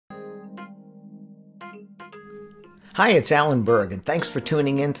Hi, it's Alan Berg, and thanks for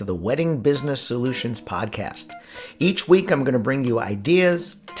tuning in to the Wedding Business Solutions Podcast. Each week, I'm going to bring you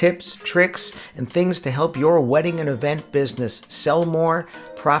ideas, tips, tricks, and things to help your wedding and event business sell more,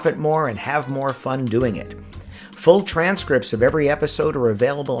 profit more, and have more fun doing it. Full transcripts of every episode are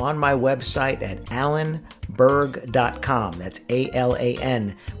available on my website at alanberg.com. That's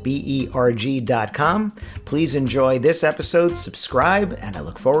ALANBERG.com. Please enjoy this episode, subscribe, and I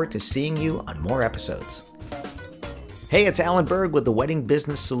look forward to seeing you on more episodes. Hey, it's Alan Berg with the Wedding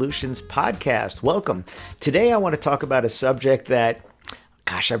Business Solutions Podcast. Welcome. Today I want to talk about a subject that,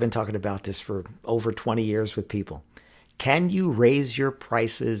 I've been talking about this for over 20 years with people. Can you raise your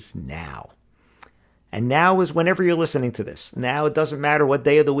prices now? And now is whenever you're listening to this. Now it doesn't matter what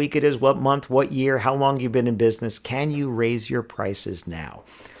day of the week it is, what month, what year, how long you've been in business. Can you raise your prices now?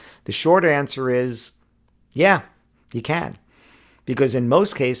 The short answer is, yeah, you can. Because in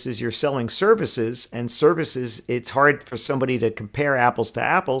most cases, you're selling services, and services, it's hard for somebody to compare apples to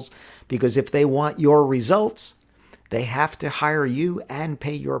apples, because if they want your results, they have to hire you and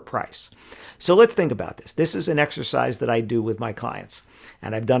pay your price. So let's think about this. This is an exercise that I do with my clients,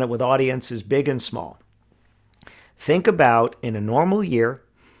 and I've done it with audiences big and small. Think about, in a normal year,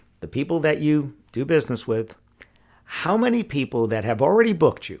 the people that you do business with, how many people that have already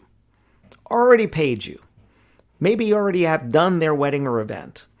booked you, already paid you, maybe already have done their wedding or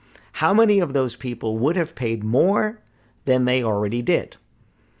event. How many of those people would have paid more than they already did?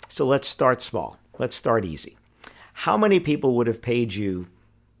 So let's start small. Let's start easy. How many people would have paid you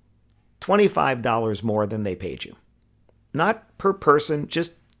 $25 more than they paid you? Not per person,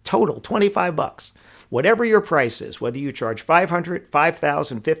 just total, $25. Whatever your price is, whether you charge $500,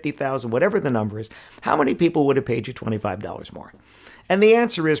 $5,000, $50,000, whatever the number is, how many people would have paid you $25 more? And the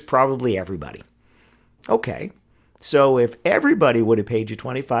answer is probably everybody. Okay. So if everybody would have paid you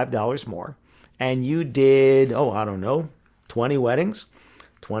 $25 more and you did, 20 weddings,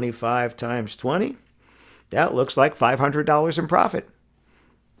 25 times 20, that looks like $500 in profit.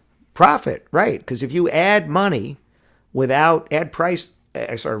 Profit, right? Because if you add money raise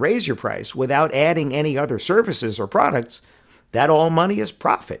your price without adding any other services or products, that all money is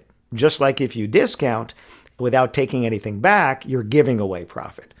profit. Just like if you discount without taking anything back, you're giving away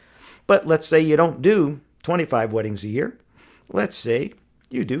profit. But let's say you don't do 25 weddings a year. Let's say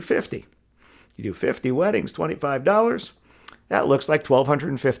you do 50. You do 50 weddings, $25. That looks like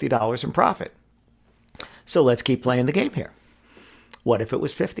 $1,250 in profit. So let's keep playing the game here. What if it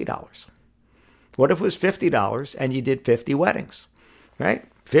was $50? What if it was $50 and you did 50 weddings, right?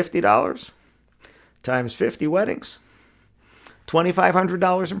 $50 times 50 weddings,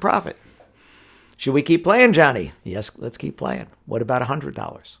 $2,500 in profit. Should we keep playing, Johnny? Yes, let's keep playing. What about $100?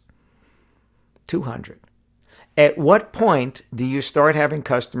 $200. At what point do you start having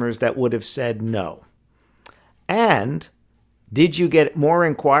customers that would have said no? And did you get more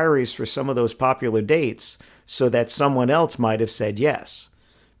inquiries for some of those popular dates so that someone else might have said yes?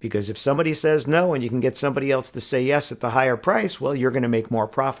 Because if somebody says no and you can get somebody else to say yes at the higher price, well, you're going to make more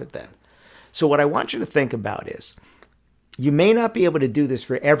profit then. So what I want you to think about is, you may not be able to do this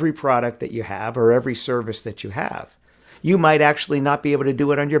for every product that you have or every service that you have. You might actually not be able to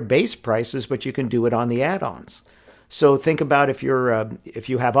do it on your base prices, but you can do it on the add-ons. So think about if you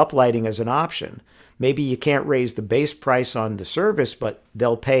have uplighting as an option. Maybe you can't raise the base price on the service, but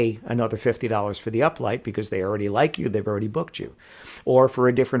they'll pay another $50 for the uplight because they already like you, they've already booked you. Or for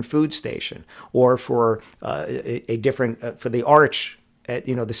a different food station, or for a different for the arch.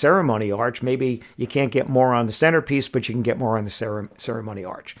 The ceremony arch, maybe you can't get more on the centerpiece, but you can get more on the ceremony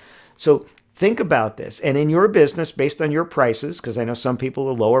arch. So think about this. And in your business, based on your prices, because I know some people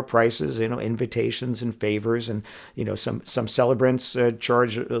will lower prices, invitations and favors, and, some celebrants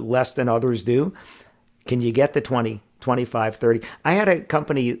charge less than others do. Can you get the 20, 25, 30? I had a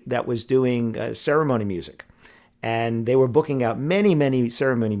company that was doing ceremony music, and they were booking out many, many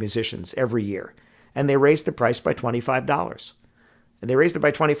ceremony musicians every year. And they raised the price by $25. And they raised it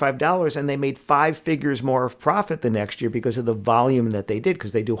by $25, and they made 5 figures more of profit the next year because of the volume that they did,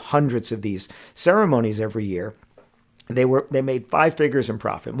 because they do hundreds of these ceremonies every year. They made 5 figures in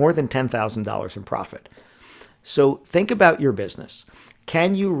profit, more than $10,000 in profit. So think about your business.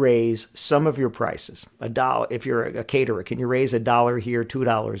 Can you raise some of your prices? $1, if you're a caterer, can you raise $1 here,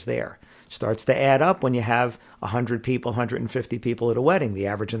 $2 there? Starts to add up when you have 100 people, 150 people at a wedding, the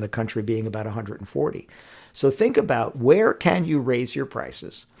average in the country being about 140. So think about, where can you raise your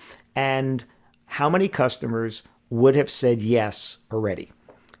prices, and how many customers would have said yes already?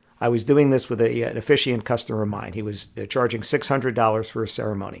 I was doing this with an officiant customer of mine. He was charging $600 for a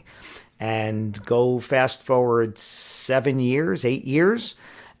ceremony. And go fast forward 7 years, 8 years,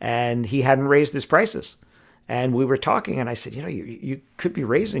 and he hadn't raised his prices. And we were talking, and I said, you could be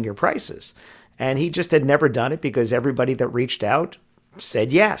raising your prices. And he just had never done it because everybody that reached out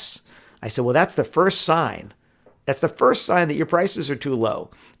said yes. I said, well, that's the first sign. That's the first sign that your prices are too low.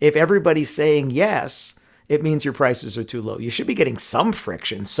 If everybody's saying yes, it means your prices are too low. You should be getting some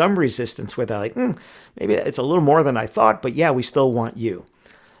friction, some resistance with that. Like, maybe it's a little more than I thought, but yeah, we still want you.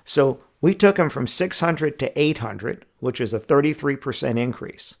 So we took him from 600 to 800, which is a 33%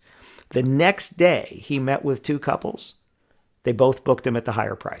 increase. The next day, he met with two couples. They both booked him at the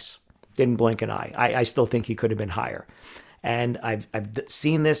higher price. Didn't blink an eye. I still think he could have been higher. And I've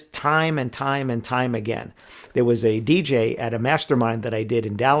seen this time and time and time again. There was a DJ at a mastermind that I did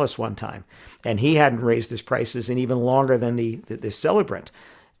in Dallas one time, and he hadn't raised his prices in even longer than the celebrant.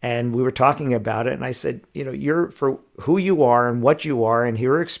 And we were talking about it, and I said, you're, for who you are and what you are and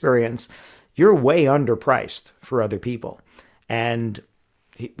your experience, you're way underpriced for other people. And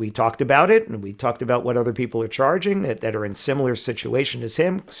we talked about it, and we talked about what other people are charging that are in similar situation as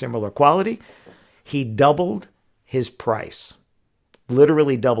him, similar quality. He doubled his price,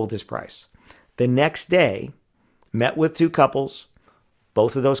 literally doubled his price. The next day, met with two couples.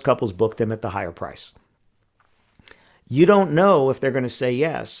 Both of those couples booked him at the higher price. You don't know if they're going to say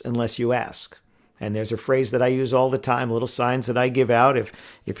yes unless you ask. And there's a phrase that I use all the time, little signs that I give out.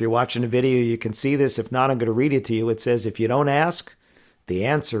 If you're watching a video, you can see this. If not, I'm going to read it to you. It says, if you don't ask, the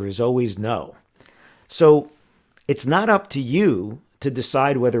answer is always no. So it's not up to you to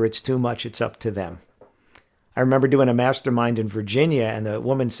decide whether it's too much. It's up to them. I remember doing a mastermind in Virginia, and the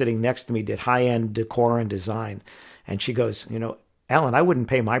woman sitting next to me did high-end decor and design. And she goes, Alan, I wouldn't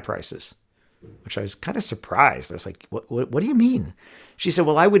pay my prices, which I was kind of surprised. I was like, what do you mean? She said,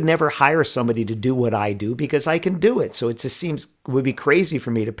 well, I would never hire somebody to do what I do because I can do it. So it just seems it would be crazy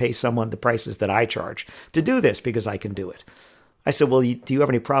for me to pay someone the prices that I charge to do this because I can do it. I said, well, do you have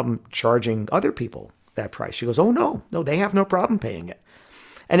any problem charging other people that price? She goes, oh, no, they have no problem paying it.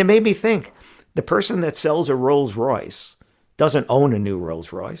 And it made me think, the person that sells a Rolls Royce doesn't own a new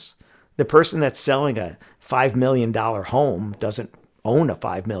Rolls Royce. The person that's selling a $5 million home doesn't own a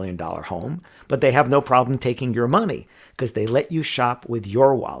 $5 million home, but they have no problem taking your money because they let you shop with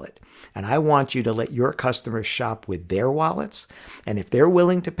your wallet. And I want you to let your customers shop with their wallets. And if they're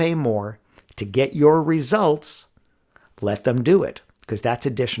willing to pay more to get your results, let them do it because that's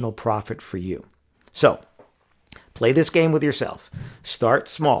additional profit for you. So play this game with yourself. Start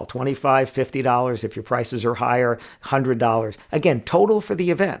small, $25, $50. If your prices are higher, $100. Again, total for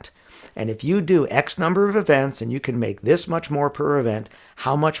the event. And if you do X number of events and you can make this much more per event,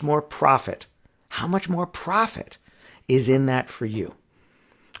 how much more profit is in that for you?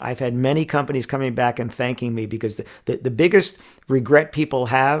 I've had many companies coming back and thanking me because the biggest regret people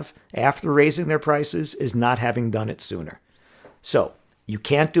have after raising their prices is not having done it sooner. So you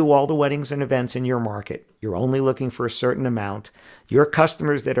can't do all the weddings and events in your market. You're only looking for a certain amount. Your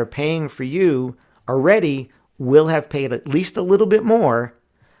customers that are paying for you already will have paid at least a little bit more.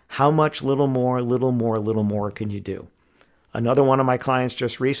 How much little more can you do? Another one of my clients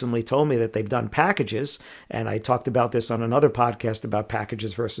just recently told me that they've done packages, and I talked about this on another podcast about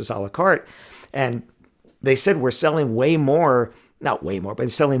packages versus a la carte. And they said we're selling not way more,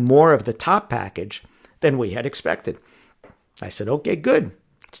 but selling more of the top package than we had expected. I said, okay, good.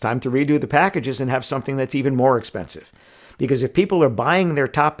 It's time to redo the packages and have something that's even more expensive. Because if people are buying their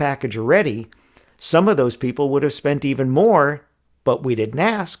top package already, some of those people would have spent even more, but we didn't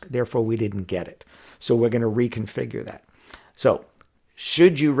ask, therefore we didn't get it. So we're going to reconfigure that. So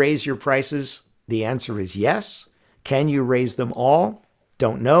should you raise your prices? The answer is yes. Can you raise them all?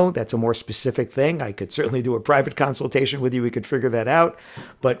 Don't know. That's a more specific thing. I could certainly do a private consultation with you. We could figure that out.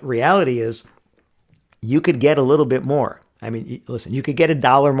 But reality is you could get a little bit more. I mean, listen, you could get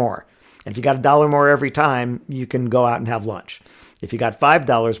 $1 more. And if you got $1 more every time, you can go out and have lunch. If you got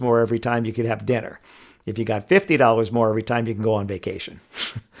 $5 more every time, you could have dinner. If you got $50 more every time, you can go on vacation.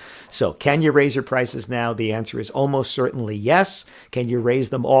 So can you raise your prices now? The answer is almost certainly yes. Can you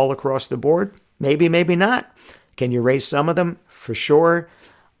raise them all across the board? Maybe, maybe not. Can you raise some of them? For sure.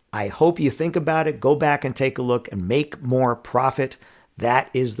 I hope you think about it. Go back and take a look and make more profit.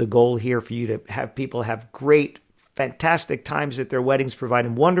 That is the goal here, for you to have people have great, fantastic times at their weddings,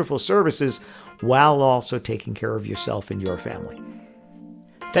 providing wonderful services while also taking care of yourself and your family.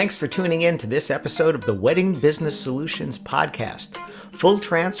 Thanks for tuning in to this episode of the Wedding Business Solutions Podcast. Full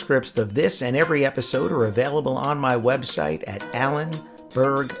transcripts of this and every episode are available on my website at alanberg.com.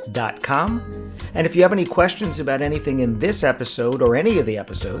 And if you have any questions about anything in this episode or any of the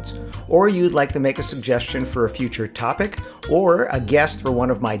episodes, or you'd like to make a suggestion for a future topic or a guest for one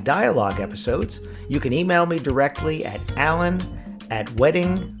of my dialogue episodes, you can email me directly at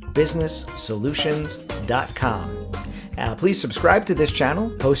alan@wedding businesssolutions.com. Please subscribe to this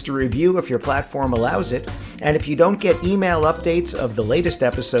channel, post a review if your platform allows it, and if you don't get email updates of the latest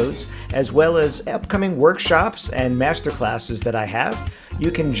episodes, as well as upcoming workshops and masterclasses that I have,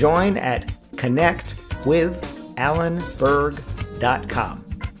 you can join at connectwithalanberg.com.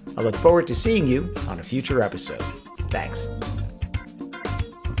 I look forward to seeing you on a future episode. Thanks.